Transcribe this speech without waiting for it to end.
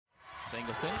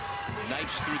Singleton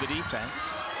knifes through the defense,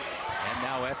 and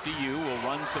now FDU will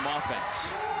run some offense.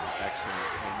 Excellent.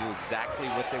 They knew exactly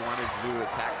what they wanted to do.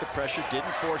 Attack the pressure,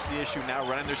 didn't force the issue, now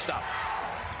running their stuff.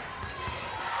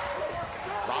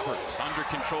 Roberts under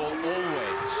control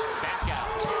always. Back out.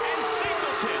 And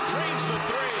Singleton drains the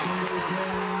three.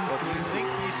 Well, do you think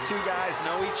these two guys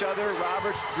know each other?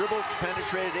 Roberts dribbled,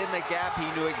 penetrated in the gap. He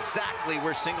knew exactly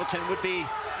where Singleton would be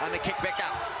on the kick back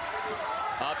out.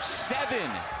 Up 7,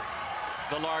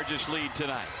 the largest lead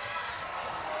tonight.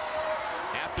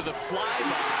 After the flyby,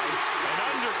 an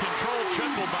under control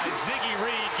triple by Ziggy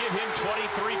Reed give him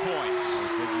 23 points.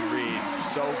 Ziggy Reed,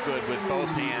 so good with both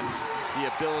hands. The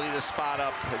ability to spot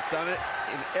up, has done it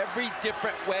in every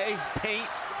different way. Paint,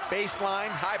 baseline,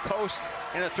 high post,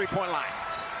 and a three-point line.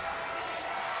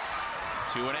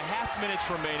 2.5 minutes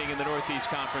remaining in the Northeast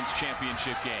Conference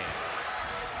Championship game.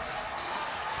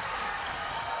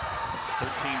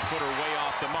 13-footer way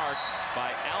off the mark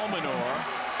by Almanor.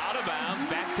 Out of bounds,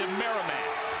 back to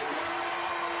Merrimack.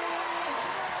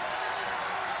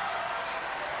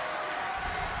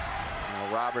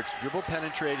 Now Roberts dribble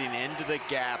penetrating into the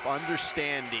gap,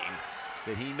 understanding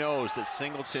that he knows that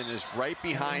Singleton is right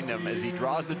behind him as he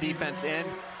draws the defense in,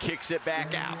 kicks it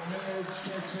back out.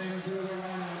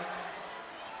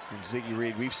 And Ziggy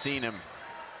Reed, we've seen him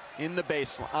in the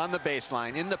baseline, on the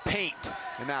baseline, in the paint,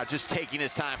 and now just taking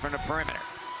his time from the perimeter.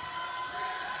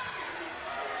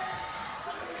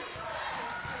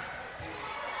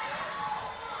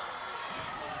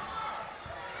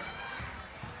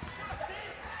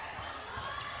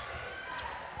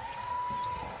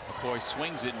 McCoy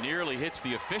swings it, nearly hits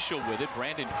the official with it.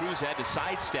 Brandon Cruz had to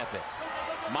sidestep it.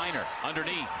 Minor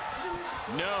underneath.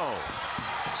 No.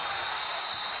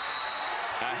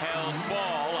 A held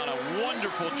ball on a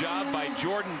wonderful job by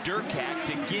Jordan Durkak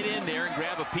to get in there and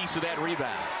grab a piece of that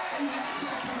rebound.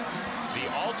 The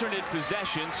alternate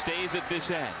possession stays at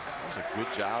this end. That was a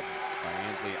good job by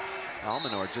Ansley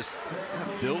Almanor, just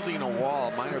building a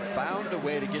wall. Minor found a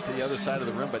way to get to the other side of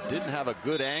the rim, but didn't have a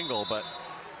good angle. But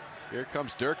here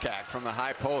comes Durkak from the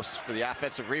high post for the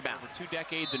offensive rebound. For 2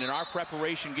 decades, and in our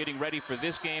preparation getting ready for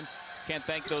this game, can't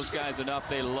thank those guys enough.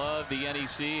 They love the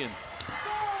NEC, and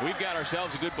we've got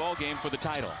ourselves a good ball game for the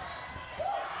title.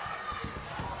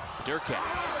 Durkak,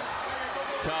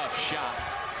 tough shot.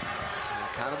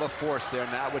 And kind of a force there,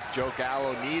 not what Joe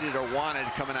Gallo needed or wanted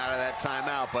coming out of that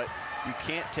timeout, but you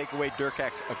can't take away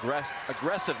Durkak's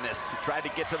aggressiveness. He tried to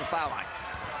get to the foul line.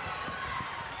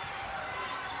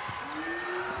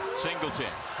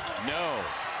 Singleton, no.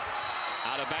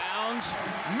 Out of bounds,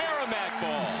 Merrimack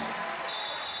ball.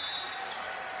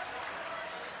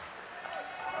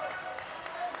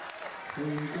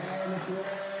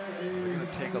 We're going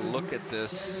to take a look at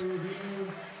this.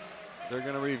 They're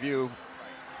going to review,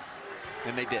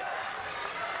 and they did.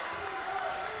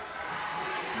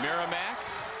 Merrimack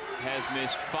has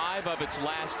missed 5 of its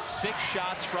last 6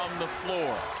 shots from the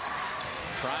floor.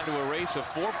 Trying to erase a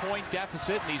 4-point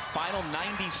deficit in these final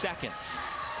 90 seconds.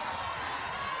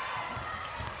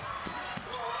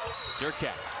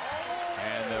 Durkak.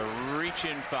 And the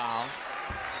reach-in foul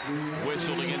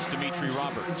whistled against Dimitri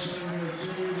Roberts.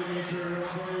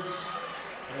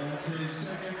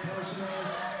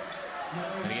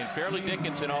 And again, Fairleigh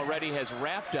Dickinson already has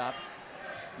wrapped up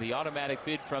the automatic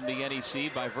bid from the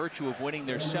NEC by virtue of winning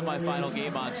their semifinal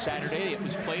game on Saturday. It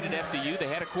was played at FDU. They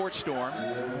had a court storm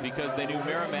because they knew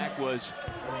Merrimack was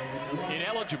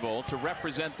ineligible to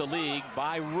represent the league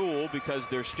by rule because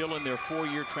they're still in their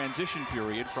 4-year transition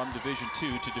period from Division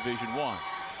II to Division I.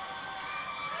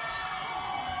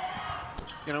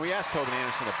 You know, we asked Tobin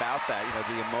Anderson about that, you know,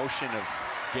 the emotion of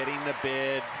getting the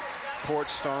bid, court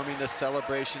storming, the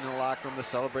celebration in the locker room, the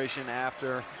celebration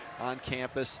after on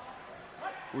campus.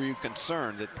 Were you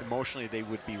concerned that emotionally they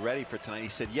would be ready for tonight? He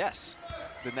said yes.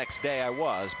 The next day I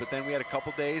was, but then we had a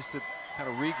couple days to kind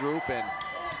of regroup, and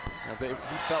he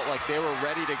felt like they were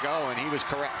ready to go, and he was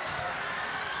correct.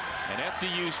 And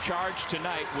FDU's charge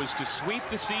tonight was to sweep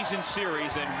the season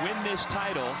series and win this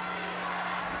title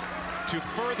to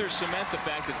further cement the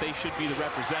fact that they should be the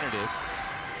representative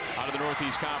out of the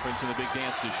Northeast Conference in the big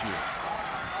dance this year.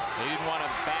 They didn't want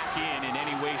to back in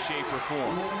any way, shape, or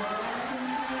form.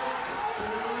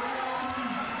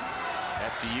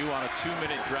 FDU on a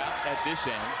 2-minute drought at this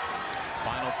end.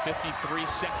 Final 53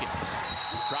 seconds.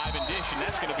 Drive and dish, and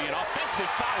that's going to be an offensive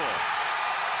foul.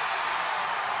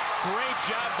 Great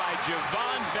job by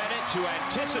Javon Bennett to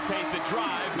anticipate the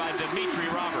drive by Dimitri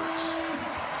Roberts.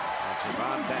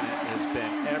 Javon Bennett has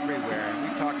been everywhere, and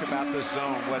we talked about the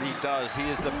zone, what he does. He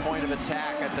is the point of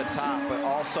attack at the top, but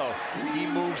also he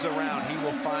moves around. He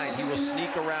will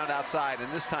sneak around outside,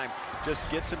 and this time just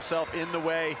gets himself in the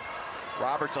way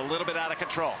Roberts a little bit out of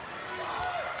control.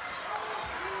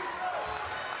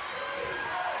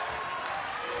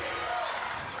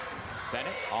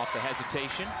 Bennett off the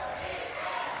hesitation.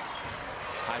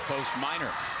 High post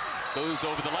Minor goes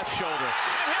over the left shoulder.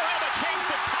 And he'll have a chance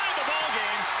to tie the ball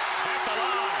game at the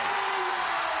line.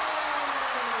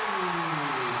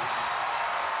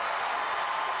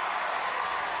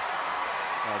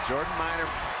 Well, Jordan Minor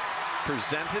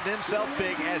presented himself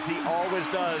big, as he always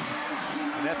does.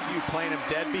 And after you playing him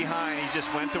dead behind, he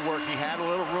just went to work. He had a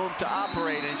little room to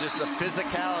operate, and just the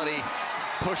physicality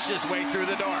pushed his way through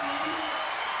the door.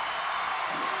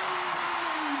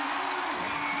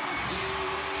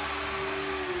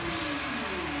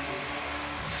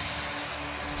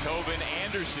 Tobin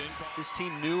Anderson. His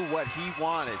team knew what he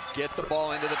wanted. Get the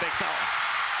ball into the big fella.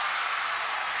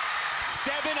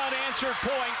 7 unanswered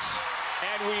points,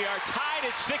 and we are tied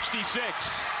at 66.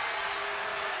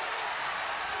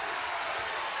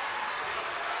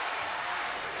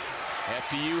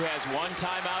 FDU has 1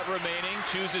 timeout remaining,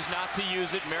 chooses not to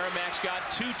use it. Merrimack's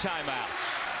got 2 timeouts.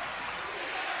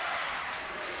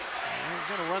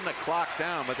 They're going to run the clock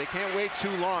down, but they can't wait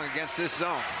too long against this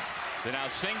zone. So now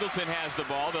Singleton has the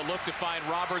ball. They'll look to find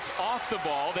Roberts off the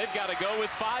ball. They've got to go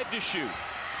with 5 to shoot.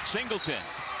 Singleton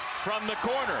from the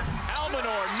corner.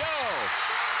 Almanor, no.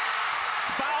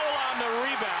 Foul on the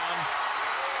rebound.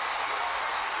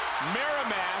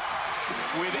 Merrimack,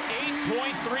 with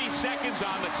 8.3 seconds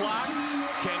on the clock,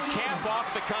 can cap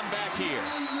off the comeback here.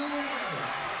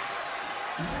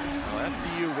 Well,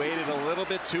 FDU waited a little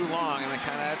bit too long, and they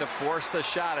kind of had to force the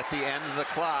shot at the end of the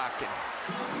clock.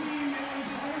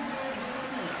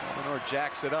 Almanor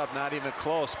jacks it up, not even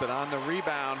close, but on the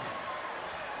rebound,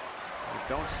 you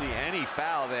don't see any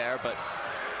foul there, but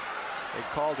they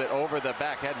called it over the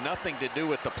back. Had nothing to do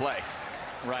with the play.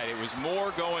 Right, it was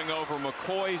more going over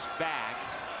McCoy's back.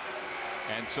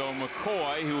 And so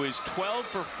McCoy, who is 12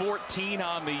 for 14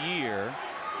 on the year,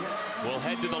 will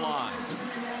head to the line.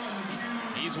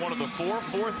 He's one of the 4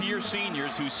 fourth-year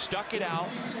seniors who stuck it out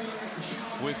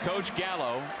with Coach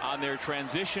Gallo on their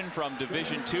transition from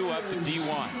Division II up to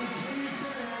D1.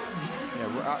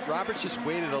 Yeah, Roberts just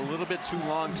waited a little bit too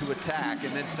long to attack,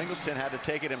 and then Singleton had to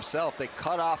take it himself. They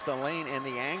cut off the lane and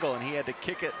the angle, and he had to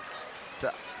kick it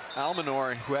to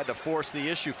Almanor, who had to force the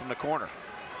issue from the corner.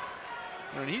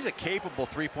 I mean, he's a capable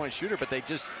three-point shooter, but they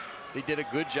did a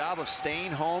good job of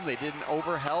staying home. They didn't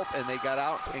overhelp, and they got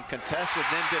out and contested,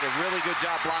 then did a really good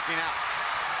job blocking out.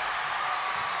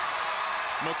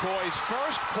 McCoy's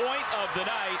first point of the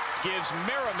night gives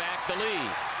Merrimack the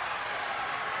lead.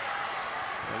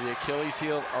 Well, the Achilles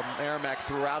heel of Merrimack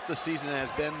throughout the season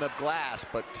has been the glass,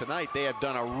 but tonight they have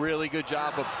done a really good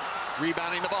job of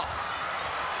rebounding the ball.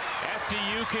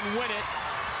 FDU can win it.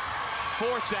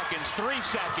 4 seconds, 3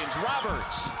 seconds.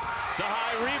 Roberts, the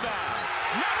high rebound,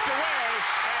 knocked away,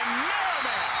 and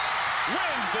Merrimack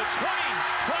wins the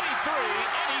 2023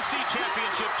 NEC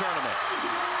Championship Tournament.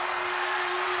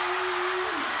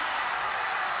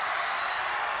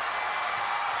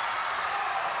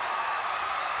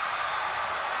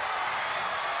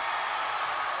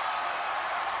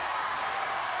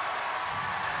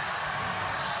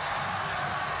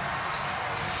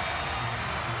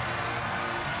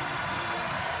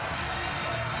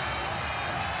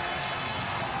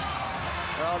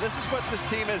 Well, this is what this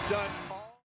team has done.